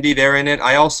think in Indy they're in it.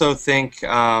 I also think.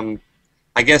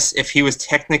 I guess if he was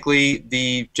technically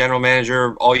the general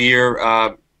manager all year,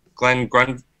 Glenn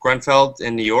Grunfeld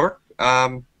in New York,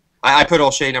 I put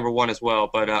O'Shea #1 as well,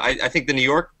 but I think the New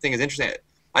York thing is interesting.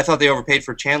 I thought they overpaid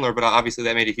for Chandler, but obviously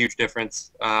that made a huge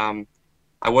difference. I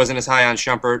wasn't as high on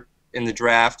Shumpert in the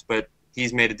draft, but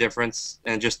he's made a difference.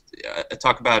 And just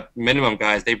talk about minimum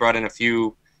guys, they brought in a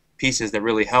few pieces that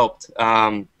really helped.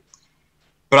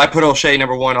 But I put O'Shea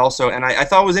 #1 also, and I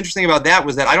thought what was interesting about that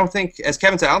was that I don't think, as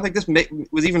Kevin said, I don't think this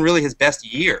was even really his best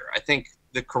year. I think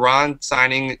the Karan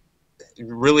signing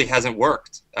really hasn't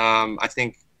worked. I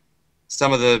think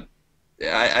some of the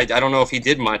I don't know if he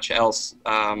did much else,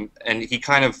 and he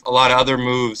kind of a lot of other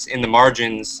moves in the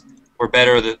margins were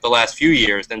better the last few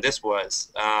years than this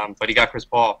was. But he got Chris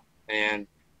Paul, and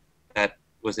that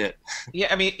was it. Yeah,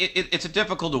 I mean, it's a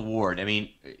difficult award. I mean,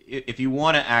 if you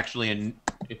want to actually,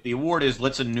 if the award is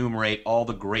let's enumerate all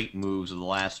the great moves of the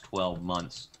last 12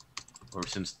 months, or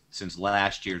since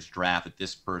last year's draft that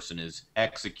this person has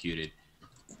executed,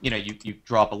 you know, you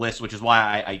draw up a list, which is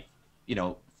why I you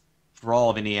know, for all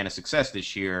of Indiana's success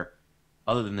this year,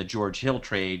 other than the George Hill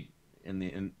trade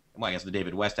and well, I guess the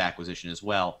David West acquisition as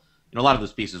well, you know, a lot of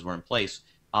those pieces were in place.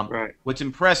 Right. What's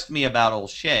impressed me about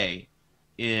O'Shea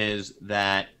is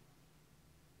that,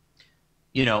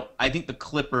 you know, I think the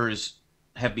Clippers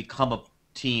have become a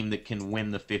team that can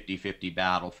win the 50-50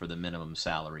 battle for the minimum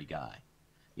salary guy.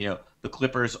 You know, the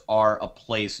Clippers are a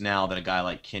place now that a guy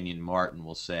like Kenyon Martin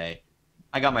will say,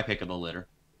 I got my pick of the litter.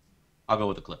 I'll go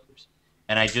with the Clippers.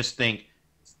 And I just think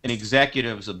an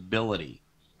executive's ability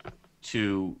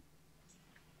to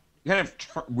kind of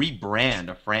rebrand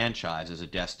a franchise as a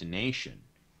destination,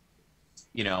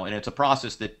 you know, and it's a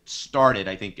process that started,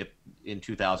 I think, in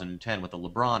 2010 with the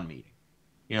LeBron meeting.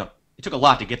 You know, it took a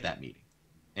lot to get that meeting.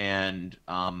 And,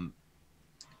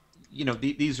 you know,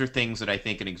 these are things that I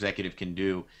think an executive can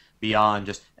do beyond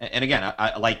just, and again,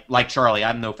 I like Charlie,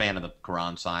 I'm no fan of the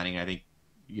Karan signing. I think,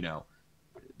 you know,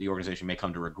 the organization may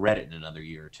come to regret it in another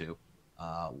year or two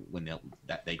when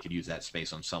they could use that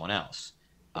space on someone else.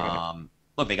 Right.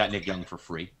 Look, they got Nick Young for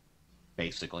free,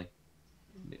 basically.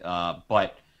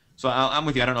 But so I'm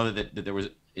with you. I don't know that there was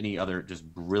any other just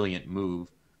brilliant move.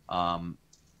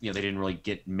 You know, they didn't really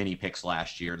get many picks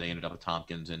last year. They ended up with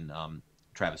Tompkins and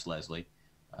Travis Leslie.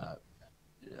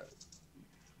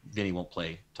 Vinny won't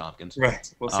play Tompkins.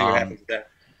 Right. We'll see what happens with that.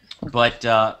 But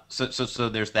so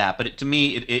there's that. But to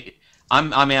me,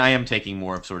 I am taking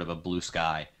more of sort of a blue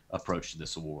sky approach to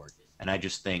this award, and I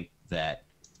just think that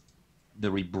the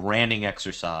rebranding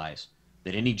exercise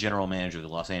that any general manager of the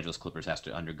Los Angeles Clippers has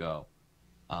to undergo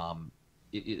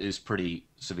is pretty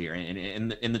severe,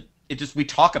 and it just, we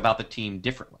talk about the team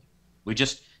differently.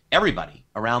 Everybody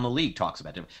around the league talks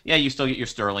about it. Yeah, you still get your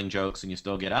Sterling jokes, and you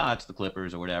still get it's the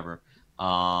Clippers or whatever.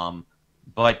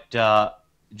 But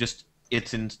just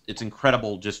it's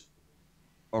incredible just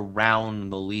around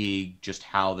the league just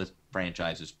how the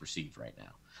franchise is perceived right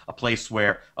now. A place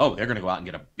where, oh, they're going to go out and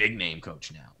get a big name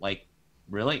coach now. Like,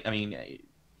 really? I mean,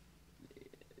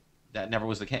 that never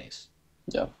was the case.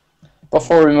 Yeah.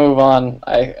 Before we move on,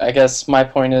 I guess my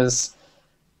point is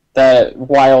that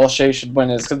why O'Shea should win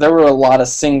is because there were a lot of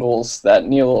singles that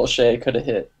Neil O'Shea could have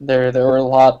hit. There were a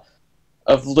lot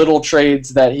of little trades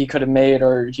that he could have made,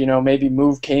 or, you know, maybe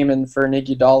move Kaman for an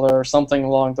Iguodala or something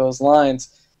along those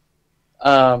lines.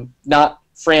 Not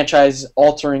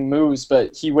franchise-altering moves,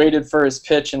 but he waited for his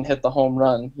pitch and hit the home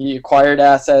run. He acquired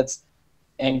assets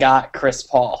and got Chris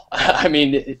Paul. I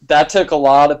mean, that took a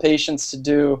lot of patience to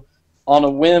do on a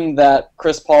whim that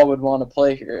Chris Paul would want to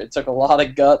play here. It took a lot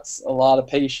of guts, a lot of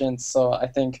patience, so I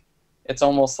think it's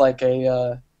almost like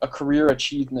a career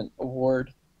achievement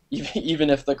award. Even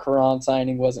if the Karan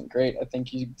signing wasn't great, I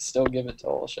think you'd still give it to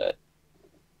O'Shea.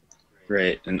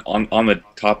 Great. And on the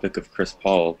topic of Chris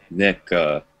Paul, Nick,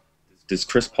 does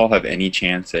Chris Paul have any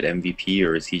chance at MVP,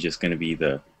 or is he just going to be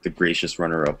the gracious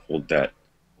runner-up, hold that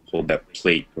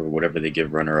plate or whatever they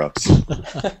give runner-ups?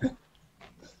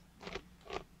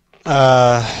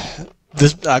 I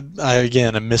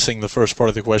again am missing the first part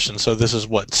of the question. So this is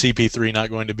what, CP3 not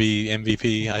going to be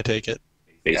MVP? I take it.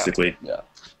 Basically.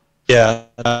 Yeah.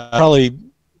 Probably.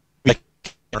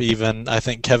 Even I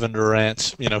think Kevin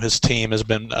Durant, you know, his team has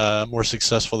been more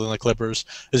successful than the Clippers.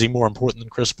 Is he more important than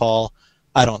Chris Paul?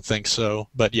 I don't think so.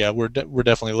 But yeah, we're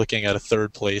definitely looking at a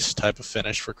third place type of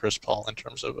finish for Chris Paul in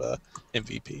terms of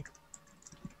MVP.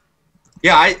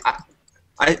 Yeah,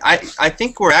 I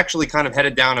think we're actually kind of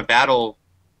headed down a battle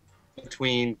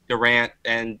between Durant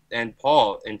and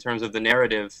Paul in terms of the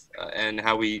narrative and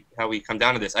how we come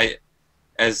down to this.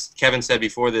 As Kevin said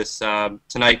before this,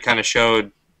 tonight kind of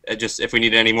showed just if we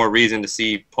needed any more reason to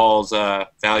see Paul's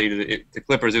value to the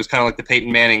Clippers. It was kind of like the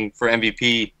Peyton Manning for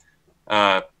MVP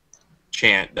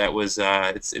chant. That was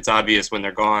it's obvious when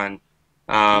they're gone.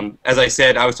 As I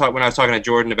said, when I was talking to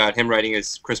Jordan about him writing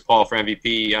his Chris Paul for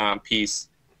MVP piece.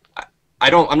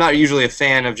 I'm not usually a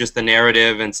fan of just the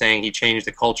narrative and saying he changed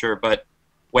the culture, but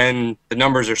when the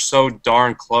numbers are so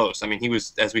darn close, I mean, he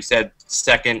was, as we said,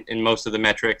 second in most of the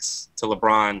metrics to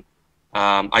LeBron.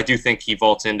 I do think he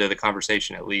vaults into the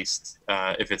conversation at least,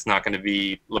 if it's not going to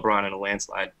be LeBron in a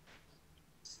landslide.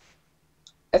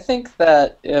 I think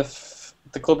that if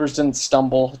the Clippers didn't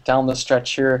stumble down the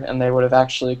stretch here and they would have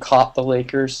actually caught the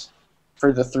Lakers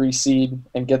for the 3 seed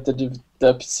and get the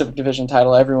Pacific Division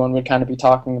title, everyone would kind of be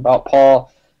talking about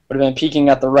Paul. Would have been peaking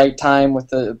at the right time with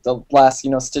the last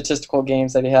statistical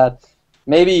games that he had.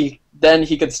 Maybe then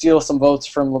he could steal some votes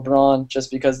from LeBron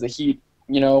just because the Heat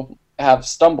have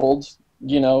stumbled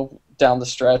down the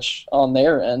stretch on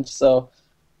their end. So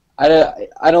I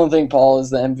don't think Paul is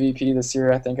the MVP this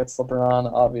year. I think it's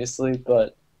LeBron, obviously,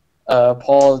 but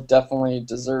Paul definitely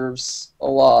deserves a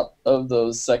lot of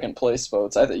those second place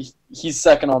votes. I think he's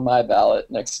second on my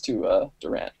ballot next to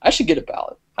Durant. I should get a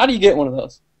ballot. How do you get one of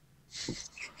those?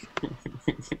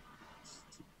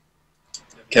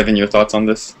 Kevin, your thoughts on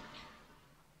this?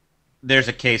 There's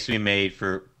a case to be made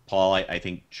for Paul. I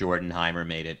think Jordan Heimer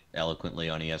made it eloquently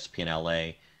on ESPN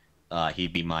LA.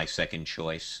 He'd be my second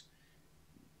choice.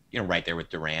 Right there with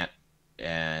Durant,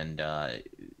 and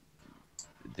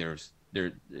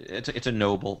it's a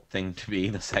noble thing to be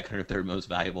the second or third most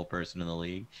valuable person in the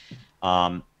league.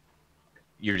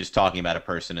 You're just talking about a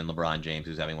person in LeBron James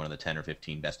who's having one of the 10 or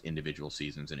 15 best individual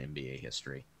seasons in NBA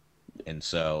history, and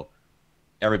so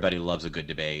everybody loves a good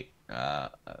debate.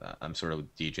 I'm sort of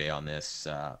with DJ on this,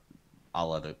 a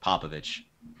la the Popovich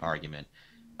argument.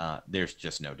 There's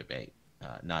just no debate.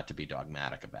 Not to be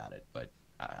dogmatic about it, but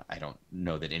I don't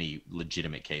know that any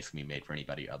legitimate case can be made for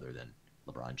anybody other than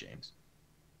LeBron James.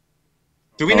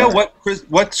 Do we know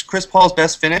what's Chris Paul's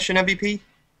best finish in MVP?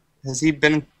 He's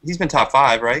been top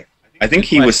 5, right? I think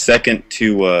he was second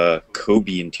to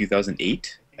Kobe in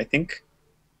 2008, I think.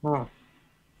 Huh.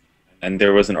 And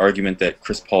there was an argument that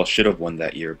Chris Paul should have won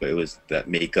that year, but it was that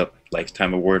makeup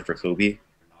lifetime award for Kobe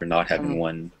for not having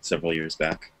won several years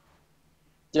back.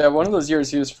 Yeah, one of those years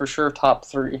he was for sure top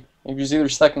 3. He was either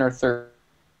second or third.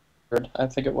 I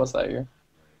think it was that year.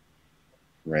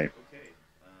 Right.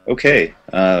 Okay,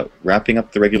 wrapping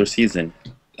up the regular season.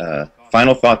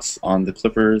 Final thoughts on the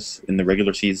Clippers in the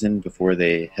regular season before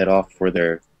they head off for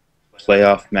their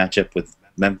playoff matchup with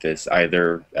Memphis,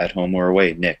 either at home or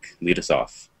away. Nick, lead us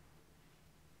off.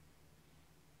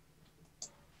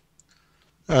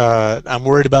 I'm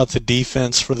worried about the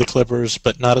defense for the Clippers,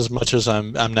 but not as much as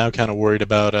I'm now kind of worried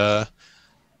about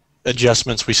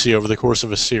adjustments we see over the course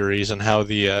of a series and how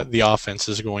the offense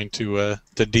is going to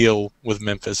deal with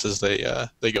Memphis as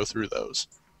they go through those.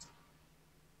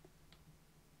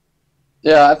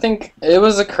 Yeah, I think it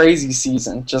was a crazy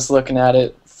season, just looking at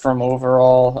it from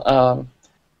overall. A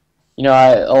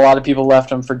lot of people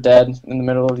left him for dead in the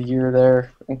middle of the year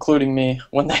there, including me,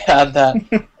 when they had that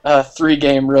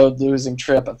 3-game road losing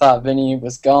trip. I thought Vinny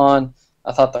was gone.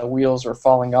 I thought the wheels were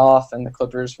falling off, and the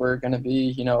Clippers were going to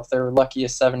be, if they were lucky, a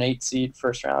 7-8 seed,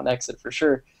 first-round exit for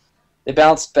sure. They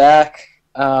bounced back.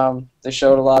 They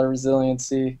showed a lot of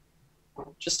resiliency.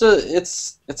 It's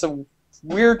a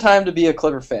weird time to be a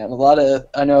Clipper fan. A lot of,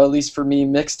 I know, at least for me,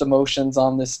 mixed emotions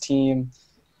on this team.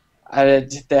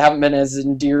 They haven't been as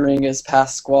endearing as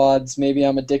past squads. Maybe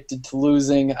I'm addicted to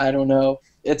losing. I don't know.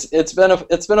 It's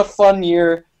been a fun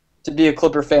year to be a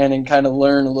Clipper fan and kind of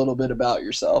learn a little bit about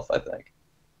yourself, I think.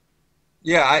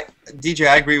 Yeah, DJ,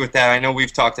 I agree with that. I know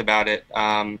we've talked about it,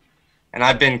 and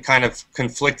I've been kind of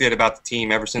conflicted about the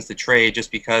team ever since the trade,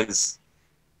 just because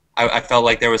I felt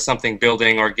like there was something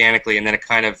building organically, and then it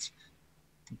kind of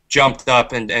jumped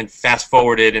up and fast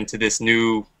forwarded into this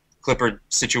new Clipper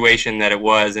situation that it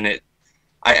was, and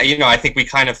I think we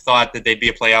kind of thought that they'd be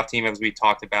a playoff team, as we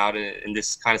talked about in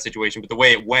this kind of situation, but the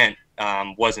way it went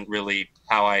wasn't really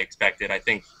how I expected. I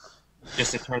think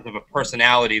just in terms of a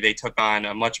personality, they took on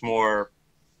a much more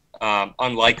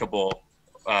unlikable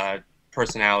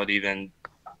personality than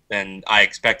I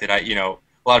expected. A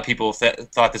lot of people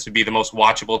thought this would be the most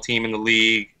watchable team in the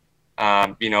league.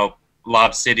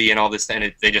 Lob City and all this,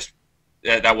 and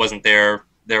that wasn't their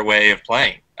way of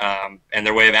playing and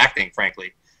their way of acting,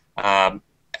 frankly.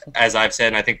 As I've said,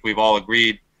 and I think we've all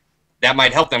agreed, that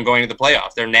might help them going to the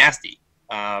playoffs. They're nasty.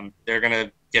 They're going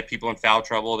to get people in foul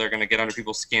trouble. They're going to get under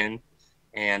people's skin.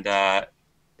 And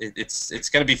it's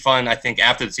going to be fun, I think,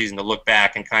 after the season to look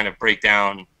back and kind of break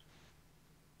down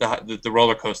the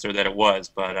roller coaster that it was.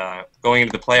 But going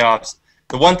into the playoffs,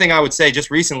 the one thing I would say just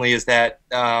recently is that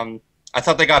I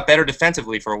thought they got better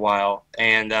defensively for a while.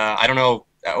 And I don't know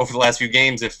over the last few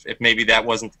games if maybe that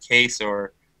wasn't the case,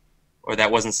 or or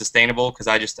that wasn't sustainable? Because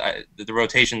the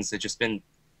rotations have just been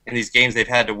in these games they've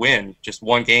had to win just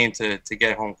one game to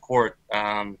get home court.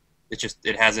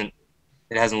 It hasn't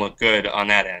looked good on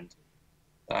that end.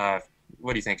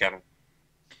 What do you think, Kevin?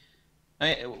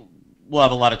 We'll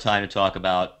have a lot of time to talk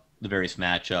about the various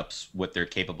matchups, what they're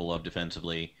capable of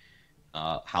defensively,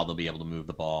 how they'll be able to move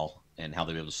the ball, and how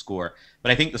they'll be able to score.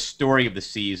 But I think the story of the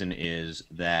season is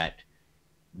that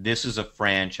this is a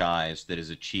franchise that has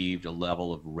achieved a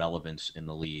level of relevance in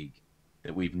the league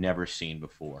that we've never seen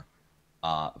before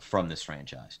from this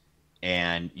franchise.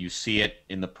 And you see it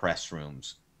in the press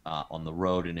rooms, on the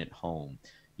road and at home.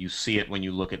 You see it when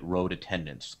you look at road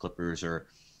attendance. Clippers are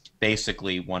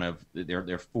basically one of there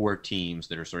are 4 teams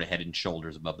that are sort of head and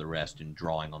shoulders above the rest in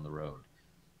drawing on the road,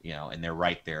 and they're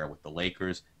right there with the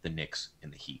Lakers, the Knicks,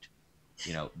 and the Heat.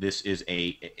 This is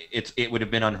it would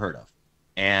have been unheard of,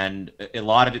 and a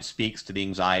lot of it speaks to the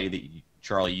anxiety that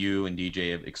Charlie, you and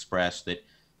DJ have expressed, that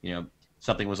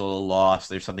something was a little lost.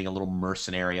 There's something a little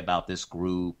mercenary about this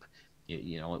group.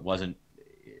 It wasn't.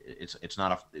 It's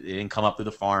not it didn't come up through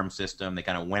the farm system. They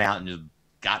kind of went out and just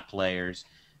got players.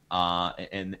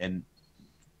 And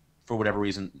for whatever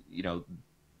reason,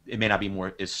 it may not be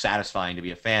as satisfying to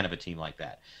be a fan of a team like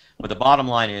that. But the bottom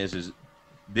line is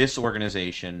this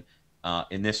organization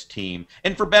and this team,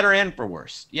 and for better and for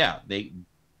worse,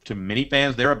 to many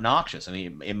fans, they're obnoxious. I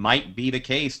mean, it might be the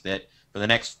case that for the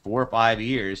next 4 or 5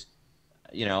 years,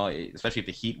 especially if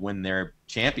the Heat win their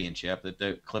championship, that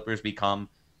the Clippers become,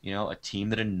 a team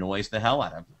that annoys the hell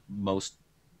out of most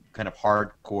kind of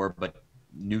hardcore but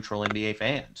neutral NBA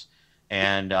fans,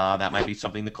 and that might be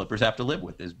something the Clippers have to live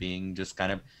with, as being just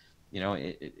kind of,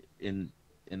 in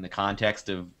the context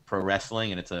of pro wrestling,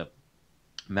 and it's a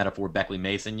metaphor Beckley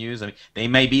Mason used. I mean, they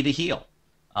may be the heel,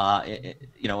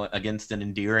 against an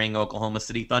endearing Oklahoma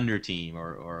City Thunder team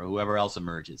or whoever else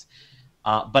emerges.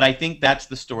 But I think that's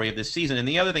the story of this season. And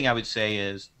the other thing I would say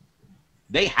is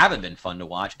they haven't been fun to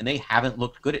watch, and they haven't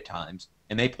looked good at times,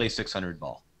 and they play 600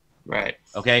 ball. Right.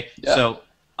 Okay. Yeah. So.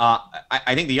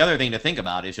 I think the other thing to think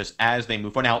about is just as they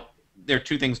move forward. Now, there are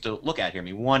 2 things to look at here. I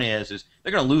mean, one is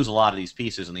they're going to lose a lot of these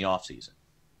pieces in the offseason.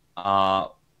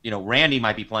 Randy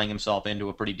might be playing himself into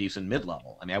a pretty decent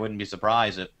mid-level. I mean, I wouldn't be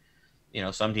surprised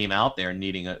if, some team out there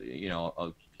needing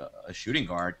a shooting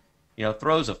guard,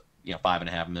 throws a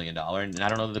 $5.5 million, and I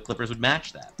don't know that the Clippers would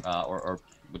match that or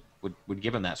would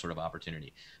give him that sort of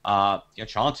opportunity.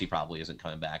 Chauncey probably isn't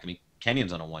coming back. I mean,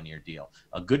 Kenyon's on a 1-year deal.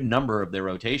 A good number of their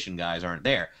rotation guys aren't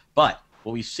there. But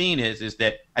what we've seen is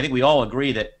that I think we all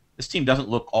agree that this team doesn't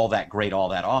look all that great all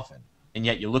that often. And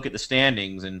yet you look at the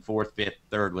standings in 4th, 5th,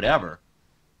 3rd, whatever.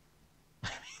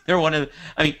 They're one of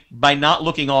by not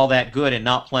looking all that good and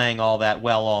not playing all that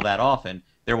well all that often,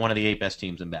 they're one of the 8 best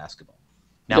teams in basketball.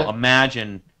 Now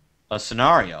imagine a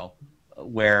scenario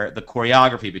where the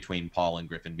choreography between Paul and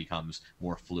Griffin becomes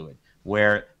more fluid,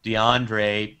 where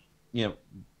DeAndre,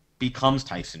 becomes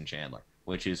Tyson Chandler,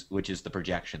 which is the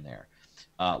projection there,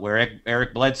 where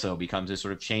Eric Bledsoe becomes this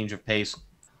sort of change of pace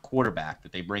quarterback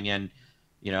that they bring in,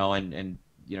 and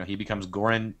he becomes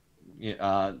Goran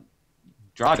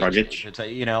Dragic.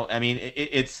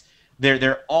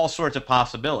 There are all sorts of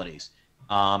possibilities.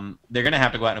 They're going to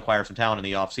have to go out and acquire some talent in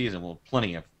the offseason. We'll have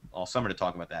plenty of all summer to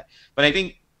talk about that. But I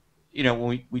think,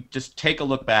 when we just take a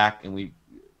look back and we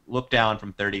look down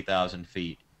from 30,000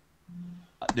 feet,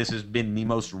 this has been the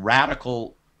most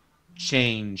radical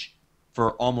change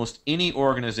for almost any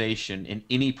organization in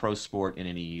any pro sport in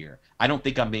any year. I don't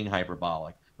think I'm being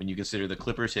hyperbolic when you consider the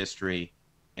Clippers' history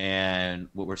and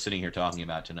what we're sitting here talking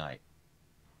about tonight.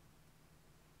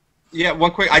 Yeah,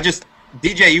 one quick.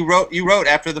 DJ, you wrote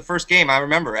after the first game. I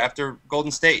remember after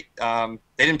Golden State, they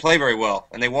didn't play very well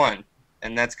and they won,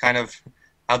 and that's kind of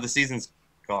how the season's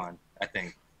gone, I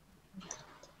think.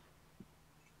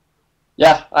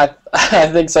 Yeah, I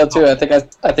think so too. I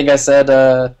think I said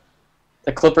the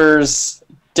Clippers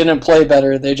didn't play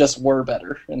better; they just were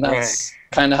better, and that's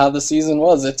kind of how the season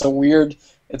was. It's a weird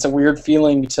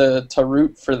feeling to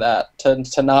root for that,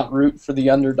 to not root for the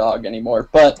underdog anymore.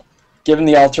 But given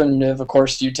the alternative, of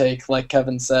course, you take, like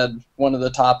Kevin said, one of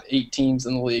the top 8 teams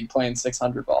in the league playing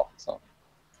 600 ball. So.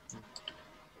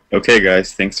 Okay,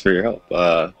 guys, thanks for your help.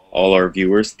 All our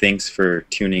viewers, thanks for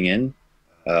tuning in.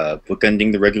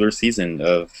 Bookending the regular season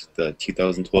of the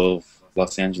 2012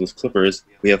 Los Angeles Clippers,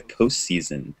 we have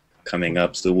postseason coming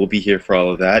up, so we'll be here for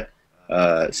all of that.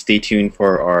 Stay tuned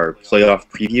for our playoff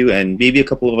preview and maybe a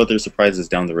couple of other surprises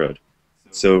down the road.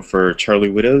 So for Charlie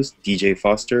Widows, DJ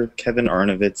Foster, Kevin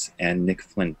Arnovitz, and Nick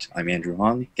Flint, I'm Andrew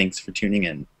Hahn. Thanks for tuning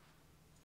in.